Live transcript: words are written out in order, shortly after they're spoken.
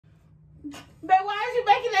But why is you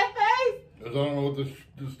making that face? Because I don't know what this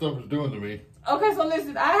stuff is doing to me. Okay, so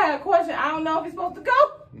listen, I had a question. I don't know if it's supposed to go.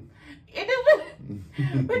 In the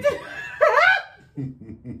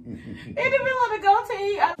middle of the go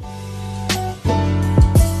tea.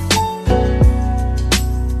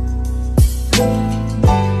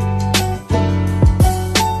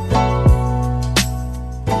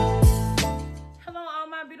 Hello, all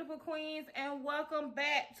my beautiful queens, and welcome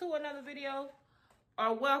back to another video,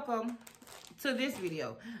 or welcome to this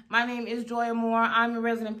video. My name is Joy Moore. I'm your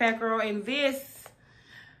resident fat girl, and this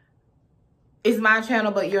is my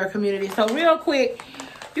channel, but your community. So real quick,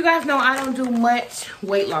 you guys know I don't do much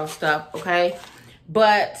weight loss stuff, okay?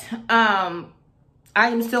 But I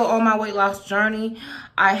am still on my weight loss journey.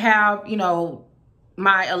 I have, you know,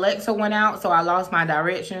 my Alexa went out, so I lost my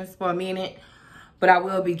directions for a minute, but I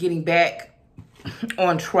will be getting back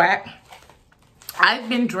on track. I've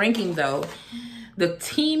been drinking, though, the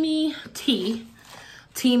Teami Tea,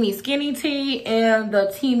 Teami Skinny Tea, and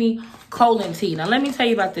the Teami Colon Tea. Now, let me tell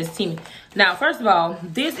you about this Teami. Now, first of all,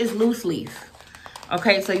 this is loose leaf.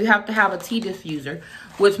 Okay, so you have to have a tea diffuser,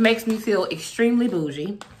 which makes me feel extremely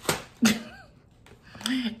bougie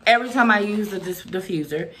every time I use the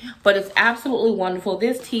diffuser. But it's absolutely wonderful.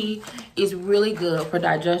 This tea is really good for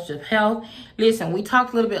digestive health. Listen, we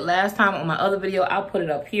talked a little bit last time on my other video. I'll put it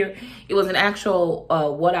up here. It was an actual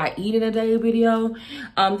what I eat in a day video.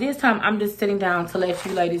 This time I'm just sitting down to let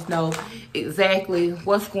you ladies know exactly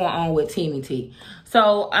what's going on with Teami Tea.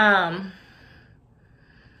 So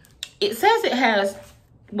it says it has,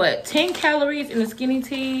 what, 10 calories in the skinny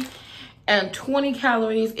tea and 20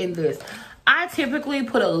 calories in this. I typically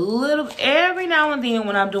put a little, every now and then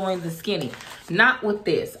when I'm doing the skinny, not with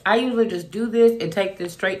this. I usually just do this and take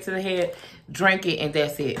this straight to the head, drink it, and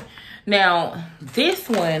that's it. Now, this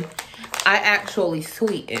one, I actually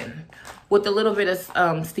sweeten with a little bit of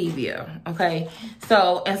stevia, okay?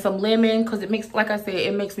 So, and some lemon, because it makes, like I said,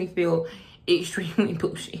 it makes me feel extremely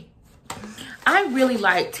bougie. I really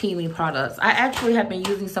like Teami products. I actually have been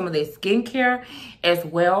using some of their skincare as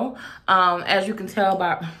well. As you can tell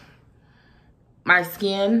by my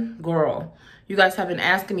skin, girl, you guys have been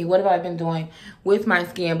asking me what have I been doing with my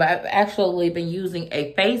skin, but I've actually been using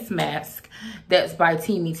a face mask that's by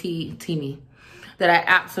Teami that I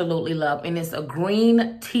absolutely love, and it's a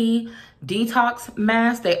green tea detox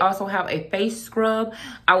mask. They also have a face scrub.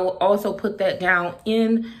 I will also put that down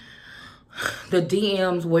in the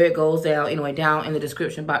DMs where it goes down, anyway, down in the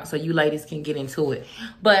description box, so you ladies can get into it.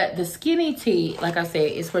 But the skinny tea, like I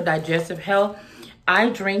said, is for digestive health. I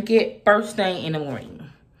drink it first thing in the morning.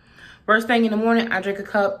 First thing in the morning, I drink a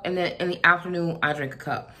cup, and then in the afternoon, I drink a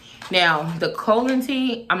cup. Now, the colon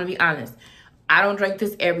tea, I'm gonna be honest, I don't drink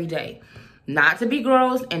this every day. Not to be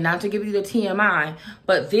gross and not to give you the TMI,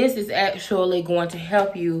 but this is actually going to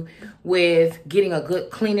help you with getting a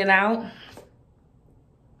good cleaning out.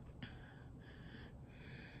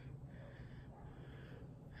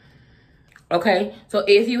 Okay, so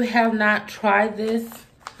if you have not tried this,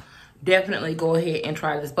 definitely go ahead and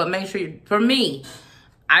try this. But make sure, for me,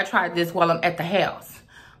 I tried this while I'm at the house,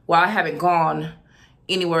 while I haven't gone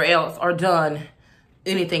anywhere else or done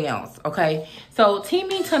anything else, okay? So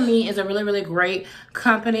Teami, to me, is a really, really great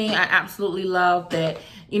company. I absolutely love that,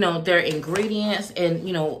 you know, their ingredients, and,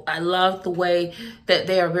 you know, I love the way that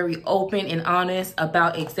they are very open and honest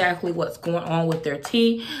about exactly what's going on with their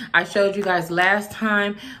tea. I showed you guys last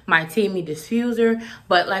time my Teami diffuser,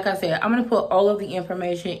 but like I said, I'm gonna put all of the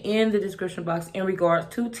information in the description box in regards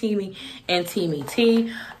to Teami and Teami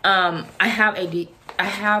Tea. I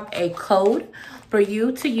have a code for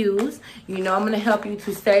you to use. You know, I'm gonna help you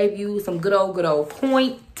to save you some good old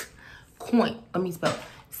coin. Let me spell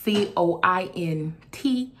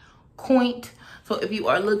C-O-I-N-T, coint. So if you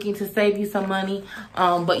are looking to save you some money,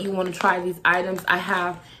 but you want to try these items, I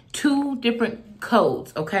have 2 different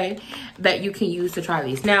codes, okay, that you can use to try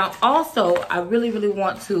these. Now, also, I really, really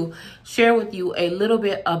want to share with you a little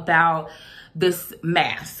bit about this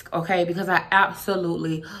mask, okay, because I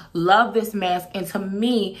absolutely love this mask, and to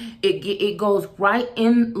me it goes right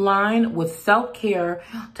in line with self-care,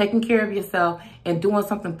 taking care of yourself and doing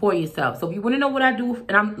something for yourself. So if you want to know what I do,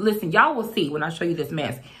 and listen, y'all will see when I show you this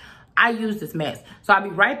mask. I use this mask. So I'll be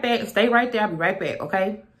right back. Stay right there. I'll be right back,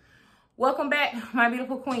 okay? Welcome back, my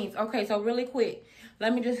beautiful queens. Okay, so really quick,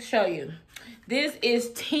 let me just show you. This is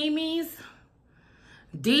Teami's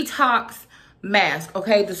Detox Mask,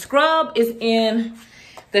 okay? The scrub is in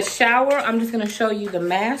the shower. I'm just gonna show you the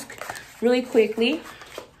mask really quickly.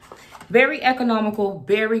 Very economical,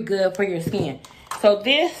 very good for your skin. So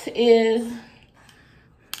this is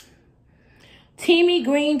Teami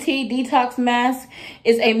Green Tea Detox Mask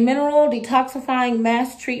is a mineral detoxifying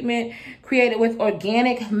mask treatment created with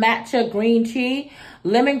organic matcha green tea,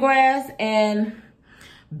 lemongrass, and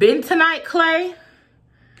bentonite clay.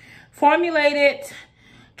 Formulated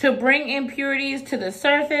to bring impurities to the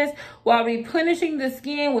surface while replenishing the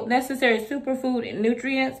skin with necessary superfood and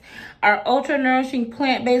nutrients. Our ultra-nourishing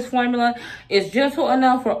plant-based formula is gentle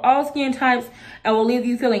enough for all skin types and will leave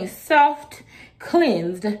you feeling soft,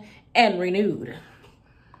 cleansed, and renewed.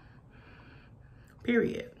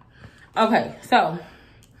 Period. Okay, so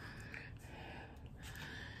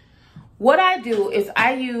what I do is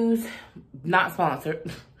I use, not sponsored,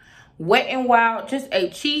 Wet n Wild, just a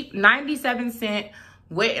cheap 97-cent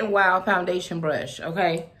Wet n Wild foundation brush,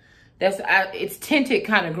 okay? It's tinted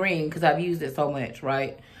kind of green because I've used it so much,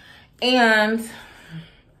 right? And,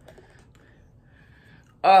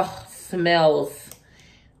 oh, smells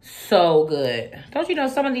so good. Don't you know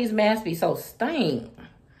some of these masks be so stank?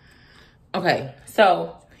 Okay,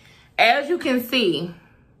 so as you can see,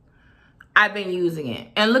 I've been using it.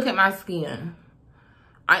 And look at my skin.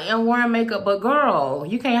 I am wearing makeup, but girl,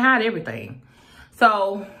 you can't hide everything.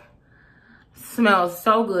 So, smells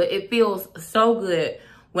so good. It feels so good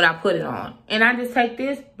when I put it on. And I just take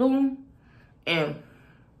this, boom, and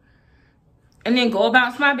then go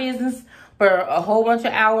about my business for a whole bunch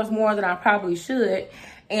of hours more than I probably should,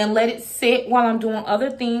 and let it sit while I'm doing other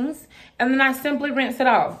things. And then I simply rinse it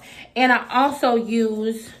off. And I also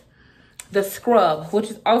use the scrub, which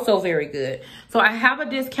is also very good. So I have a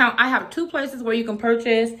discount. I have 2 places where you can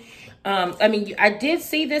purchase. I did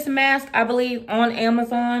see this mask, I believe, on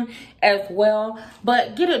Amazon as well.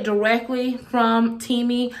 But get it directly from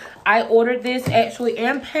Teami. I ordered this actually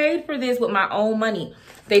and paid for this with my own money.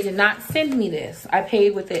 They did not send me this. I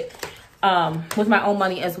paid with it with my own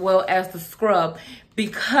money, as well as the scrub,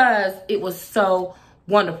 because it was so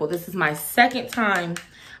wonderful. This is my 2nd time,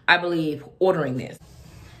 I believe, ordering this.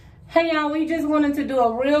 Hey y'all, we just wanted to do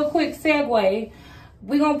a real quick segue.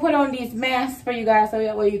 We're going to put on these masks for you guys so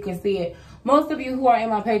that way you can see it. Most of you who are in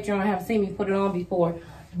my Patreon have seen me put it on before.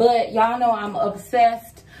 But y'all know I'm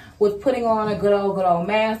obsessed with putting on a good old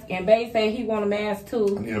mask. And Bae said he want a mask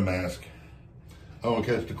too. I need a mask. I want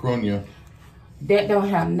to catch the corona. That don't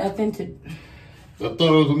have nothing to... I thought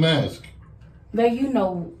it was a mask. Bae, you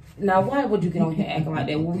know... Now, why would you get on here acting like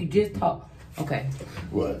that when we just talked? Okay.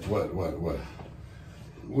 What?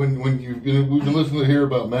 When we've been listening to hear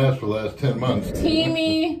about masks for the last 10 months.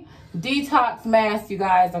 Teami Detox Mask, you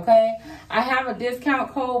guys, okay? I have a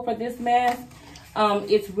discount code for this mask.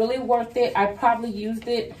 It's really worth it. I probably used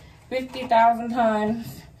it 50,000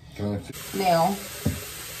 times now.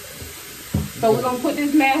 So we're going to put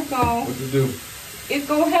this mask on. What's it do? It's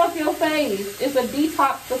going to help your face. It's a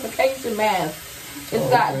detoxification mask. It's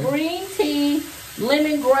got green tea,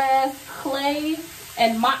 lemongrass, clay,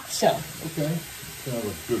 and matcha. Okay. Kind of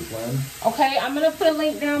a good plan. Okay, I'm going to put a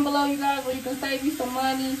link down below, you guys, where you can save you some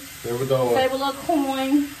money. Save a dollar. Save a little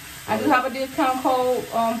coin. I do have a discount code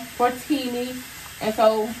for Teami. And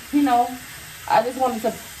so, you know, I just wanted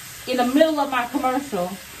to, in the middle of my commercial,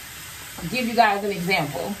 give you guys an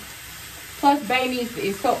example. Plus, Bae needs to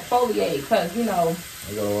exfoliate because, you know,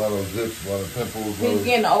 I got a lot of zips, a lot of pimples. He's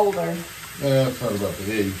getting older. Yeah, that's not about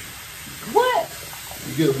the age. What?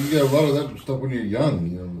 You get a lot of that stuff when you're young.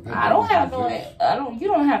 You know, I don't have no. You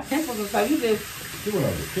don't have pimples and stuff. You just. You when I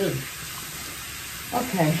was a kid.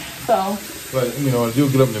 Okay, so. But you know, I do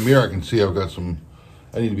get up in the mirror. I can see I've got some.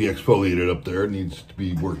 I need to be exfoliated up there. It needs to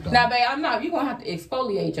be worked on. Now, Bae, I'm not. You're gonna have to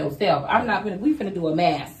exfoliate yourself. I'm not gonna. We finna do a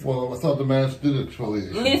mask. Well, I thought the mask did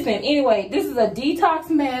exfoliate. Listen. Anyway, this is a detox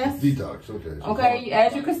mask. Detox. Okay. So okay.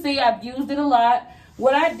 As you can see, I've used it a lot.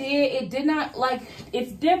 What I did, it did not like.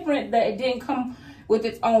 It's different that it didn't come with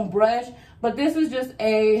its own brush, but this is just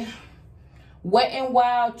a Wet n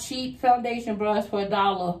Wild cheap foundation brush for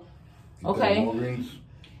 $1. Okay. Walgreens?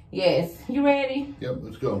 Yes. You ready? Yep.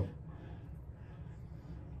 Let's go.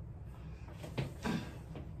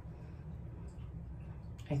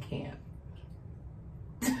 I can't.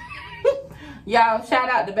 Y'all, shout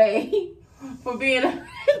out to Bae for being a...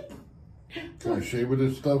 Can I shave with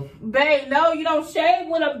this stuff? Bae, no, you don't shave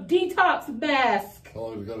with a detox mask. How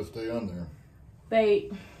long has it got to stay on there? Bae.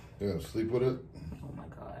 You gotta sleep with it? Oh my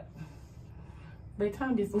God. Bae,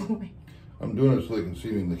 turn this away. I'm doing it so they can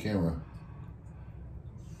see me in the camera.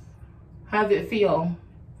 How does it feel?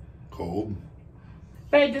 Cold.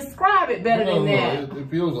 Bae, describe it better than that. It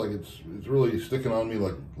feels like it's really sticking on me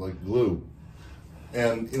like glue.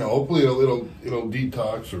 And you know, hopefully it'll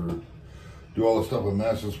detox or do all the stuff a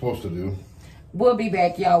mask is supposed to do. We'll be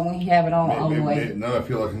back, y'all, when you have it on all the way. Now I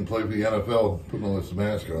feel like I can play for the NFL putting all this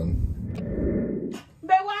mask on.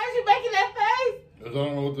 Bae, why is you making that face? because I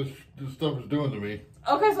don't know what this stuff is doing to me.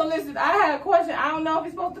 Okay, so listen, I had a question. I don't know if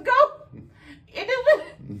it's supposed to go. It didn't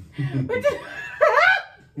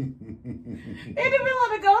feel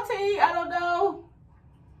like a go to eat. I don't know.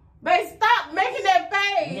 Babe, stop making that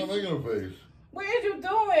face. I'm not making a face. What is you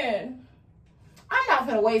doing? I'm not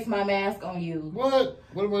gonna waste my mask on you. What?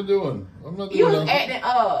 What am I doing? I'm not doing You was nothing. acting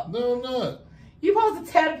up. No, I'm not. You supposed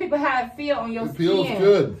to tell the people how it feel on your skin. It feels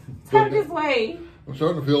good. Turn this way. I'm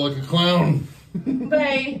starting to feel like a clown.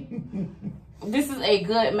 Babe, this is a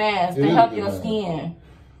good mask It to is help a good your mask. skin.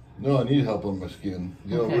 No, I need help on my skin.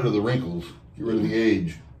 Get Okay. rid of the wrinkles. Get rid of the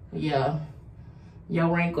age. Yeah. Your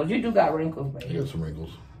wrinkles. You do got wrinkles, I babe. got some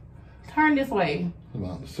wrinkles. Turn this way. I'm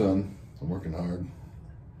out in the sun. I'm working hard.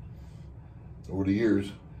 Over the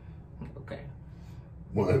years. Okay.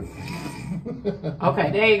 What?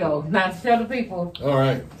 Okay, there you go. Now tell the people. All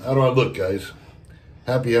right. How do I look, guys?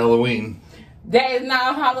 Happy Halloween. That is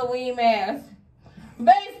not a Halloween mask.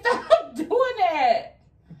 Babe, stop doing that.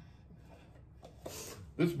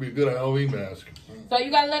 This would be a good Halloween mask. So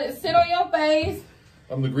you gotta let it sit on your face.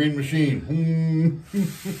 I'm the green machine.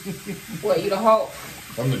 What, you the Hulk?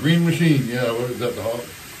 I'm the green machine. Yeah, what is that, the Hulk?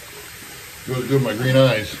 Goes good with my green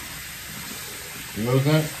eyes. You notice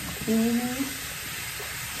that? Mm-hmm.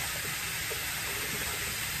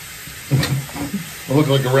 I look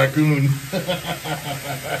like a raccoon.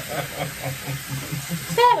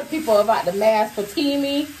 Tell the people about the mask for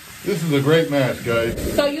Teami. This is a great mask, guys.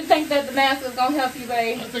 So you think that the mask is gonna help you,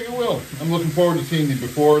 babe? I think it will. I'm looking forward to seeing the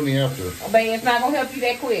before and the after. Babe, it's not gonna help you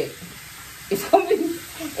that quick. It's gonna be,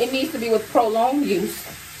 it needs to be with prolonged use.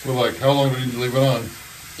 So, like, how long do you need to leave it on?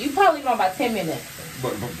 You probably leave it on about 10 minutes.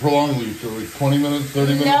 But prolonged use, so like 20 minutes,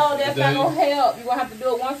 30 minutes? No, that's a not day? gonna help. You're gonna have to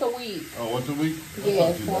do it once a week. Oh, once a week? That's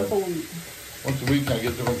Yes, not too once a bad. week. Once a week, can I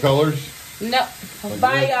get different colors? No. Like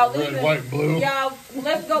Bye, red, y'all. red, Listen, white, blue. y'all,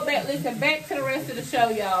 let's go back. Listen, back to the rest of the show,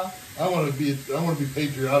 y'all. I want to be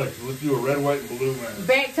patriotic, so let's do a red, white, and blue mask.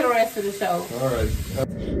 Back to the rest of the show. All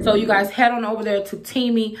right. So you guys head on over there to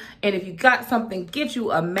Teami, and if you got something, get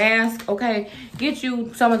you a mask, okay? Get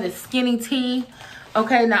you some of the skinny tea.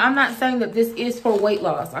 Okay, now I'm not saying that this is for weight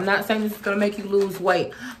loss. I'm not saying this is going to make you lose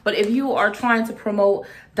weight. But if you are trying to promote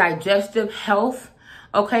digestive health,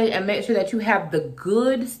 okay, and make sure that you have the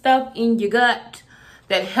good stuff in your gut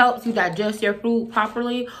that helps you digest your food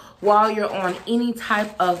properly while you're on any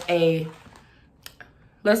type of a,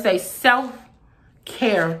 let's say,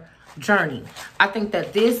 self-care journey. I think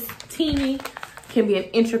that this Teami can be an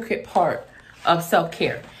intricate part of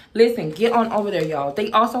self-care. Listen, get on over there, y'all.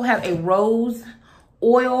 They also have a rose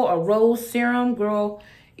oil, a rose serum. Girl,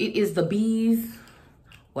 it is the bees.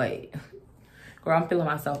 Wait. Girl, I'm feeling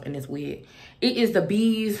myself in this wig. It is the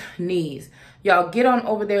bee's knees. Y'all get on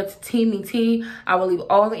over there to Teami Tea. I will leave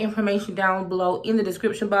all the information down below in the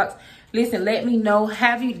description box. Listen, let me know.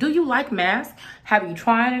 Do you like masks? Have you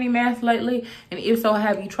tried any masks lately? And if so,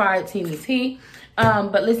 have you tried Teami Tea?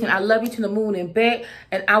 But listen, I love you to the moon and back.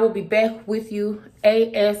 And I will be back with you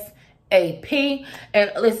ASAP.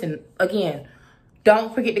 And listen, again,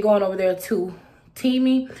 don't forget to go on over there to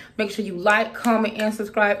Teami. Make sure you like, comment, and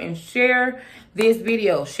subscribe, and share this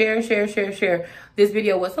video. Share this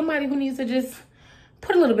video with somebody who needs to just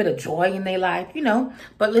put a little bit of joy in their life, you know.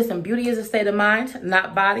 But listen, beauty is a state of mind,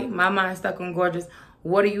 not body. My mind's stuck on gorgeous.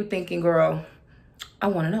 What are you thinking, girl? I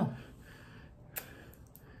want to know.